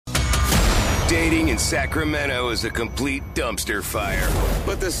Dating in Sacramento is a complete dumpster fire.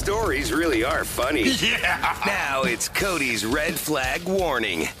 But the stories really are funny. Yeah. Now it's Cody's red flag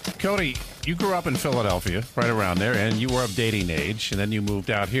warning. Cody, you grew up in Philadelphia, right around there, and you were of dating age, and then you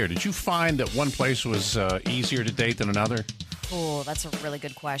moved out here. Did you find that one place was easier to date than another? Oh, that's a really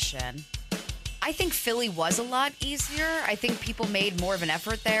good question. I think Philly was a lot easier. I think people made more of an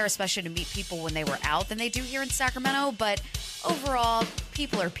effort there, especially to meet people when they were out than they do here in Sacramento. But overall,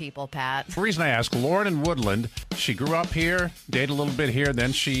 people are people, Pat. The reason I ask, Lauren in Woodland, she grew up here, dated a little bit here,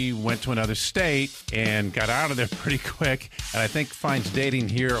 then she went to another state and got out of there pretty quick, and I think finds dating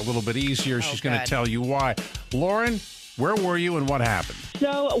here a little bit easier. She's going to tell you why. Lauren, where were you and what happened?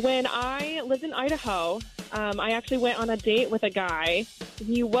 So when I lived in Idaho, I actually went on a date with a guy.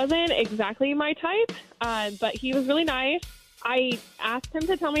 He wasn't exactly my type, but he was really nice. I asked him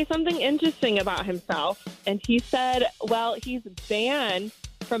to tell me something interesting about himself, and he said, well, he's banned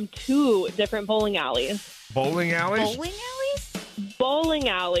from 2 different bowling alleys. Bowling alleys? Bowling alleys? Bowling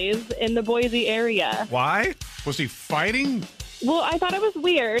alleys in the Boise area. Why? Was he fighting? Well, I thought it was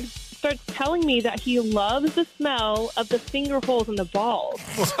weird. Starts telling me that he loves the smell of the finger holes in the balls.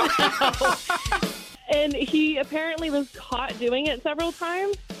 And he apparently was caught doing it several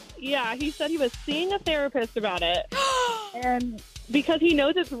times. Yeah, he said he was seeing a therapist about it. And because he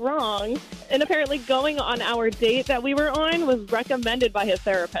knows it's wrong, and apparently going on our date that we were on was recommended by his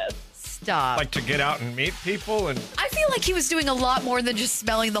therapist. Stop. Like to get out and meet people? And I feel like he was doing a lot more than just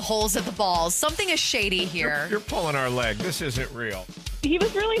smelling the holes at the balls. Something is shady here. You're pulling our leg. This isn't real. He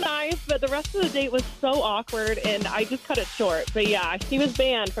was really nice, but the rest of the date was so awkward, and I just cut it short. But yeah, he was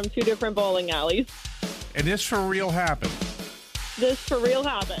banned from 2 different bowling alleys. And this for real happened? This for real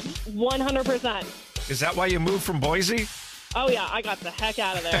happened. 100%. Is that why you moved from Boise? Oh, yeah, I got the heck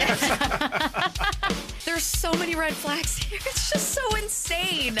out of there. There's so many red flags here. It's just so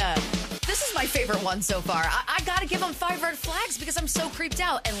insane. This is my favorite one so far. I got to give him 5 red flags because I'm so creeped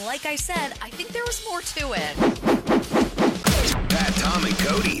out. And like I said, I think there was more to it. Pat, Tom, and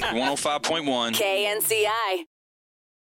Cody. 105.1 KNCI.